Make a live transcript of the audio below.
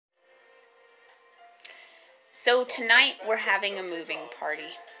So tonight we're having a moving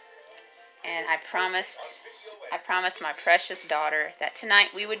party, and I promised my precious daughter that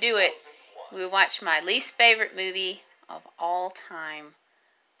tonight we would do it. We would watch my least favorite movie of all time,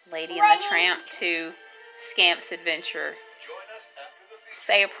 Lady and the Tramp 2, Scamp's Adventure.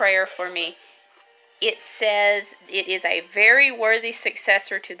 Say a prayer for me. It says it is a very worthy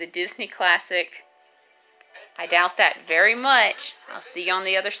successor to the Disney classic. I doubt that very much. I'll see you on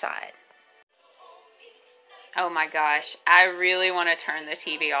the other side. Oh my gosh, I really want to turn the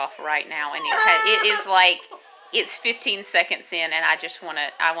TV off right now, and it is like, it's 15 seconds in, and I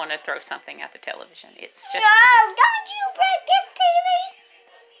want to throw something at the television. It's just... No, don't you break this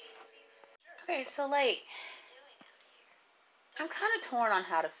TV! Okay, so like, I'm kind of torn on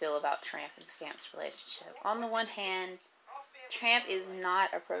how to feel about Tramp and Scamp's relationship. On the one hand, Tramp is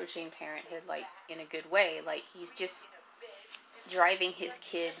not approaching parenthood, like, in a good way. Like, he's just driving his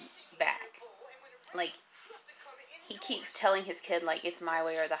kid back. Like, he keeps telling his kid, like, it's my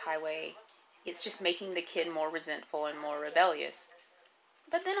way or the highway. It's just making the kid more resentful and more rebellious.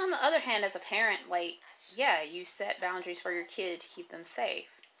 But then on the other hand, as a parent, like, yeah, you set boundaries for your kid to keep them safe.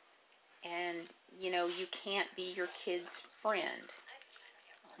 And, you know, you can't be your kid's friend.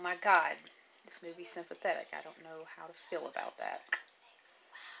 Oh my God, this movie's sympathetic. I don't know how to feel about that.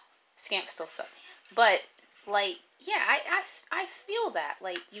 Scamp still sucks. But, like, yeah, I feel that.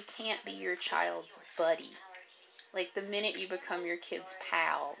 Like, you can't be your child's buddy. Like, the minute you become your kid's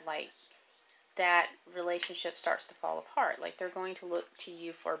pal, like, that relationship starts to fall apart. Like, they're going to look to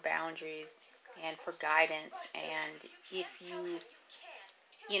you for boundaries and for guidance. And if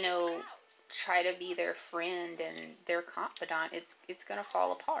you know, try to be their friend and their confidant, it's going to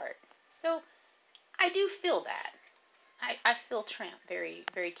fall apart. So, I do feel that. I feel Tramp very,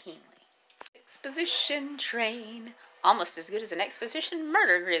 very keenly. Exposition train. Almost as good as an exposition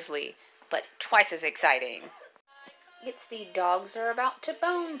murder grizzly, but twice as exciting. It's the Dogs Are About to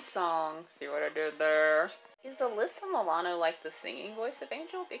Bone song. See what I did there? Is Alyssa Milano like the singing voice of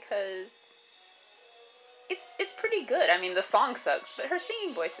Angel? Because it's pretty good. I mean, the song sucks, but her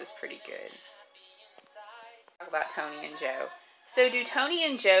singing voice is pretty good. Talk about Tony and Joe. So do Tony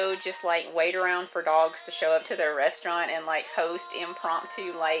and Joe just, like, wait around for dogs to show up to their restaurant and, like, host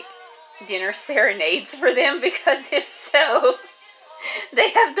impromptu, like, dinner serenades for them? Because if so,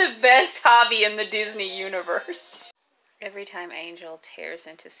 they have the best hobby in the Disney universe. Every time Angel tears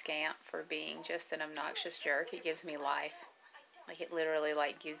into Scamp for being just an obnoxious jerk, it gives me life. Like, it literally,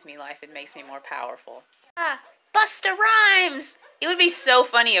 like, gives me life. It makes me more powerful. Ah, Busta Rhymes! It would be so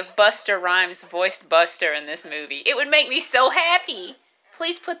funny if Busta Rhymes voiced Buster in this movie. It would make me so happy.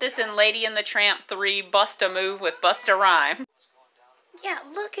 Please put this in Lady and the Tramp 3 Busta Move with Busta Rhymes. Yeah,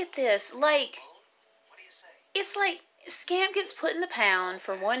 look at this. Like, it's like Scamp gets put in the pound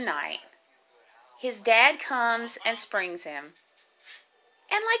for one night. His dad comes and springs him.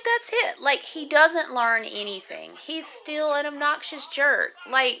 And, like, that's it. Like, he doesn't learn anything. He's still an obnoxious jerk.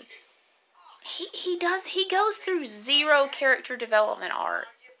 Like, he goes through zero character development arc.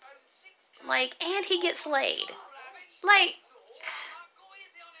 Like, and he gets laid. Like,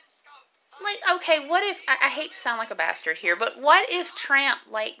 okay, what if, I hate to sound like a bastard here, but what if Tramp,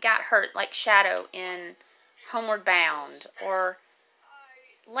 like, got hurt, like Shadow in Homeward Bound? Or,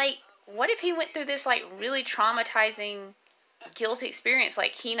 like, what if he went through this, like, really traumatizing guilt experience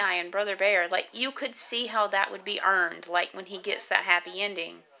like Kenai and Brother Bear? Like, you could see how that would be earned, like, when he gets that happy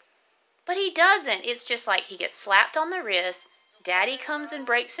ending. But he doesn't. It's just like he gets slapped on the wrist, Daddy comes and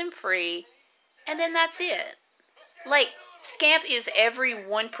breaks him free, and then that's it. Like, Scamp is every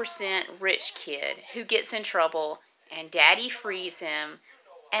 1% rich kid who gets in trouble, and Daddy frees him,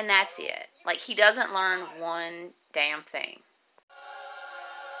 and that's it. Like, he doesn't learn one damn thing.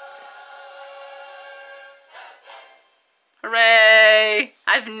 Hooray!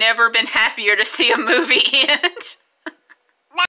 I've never been happier to see a movie end.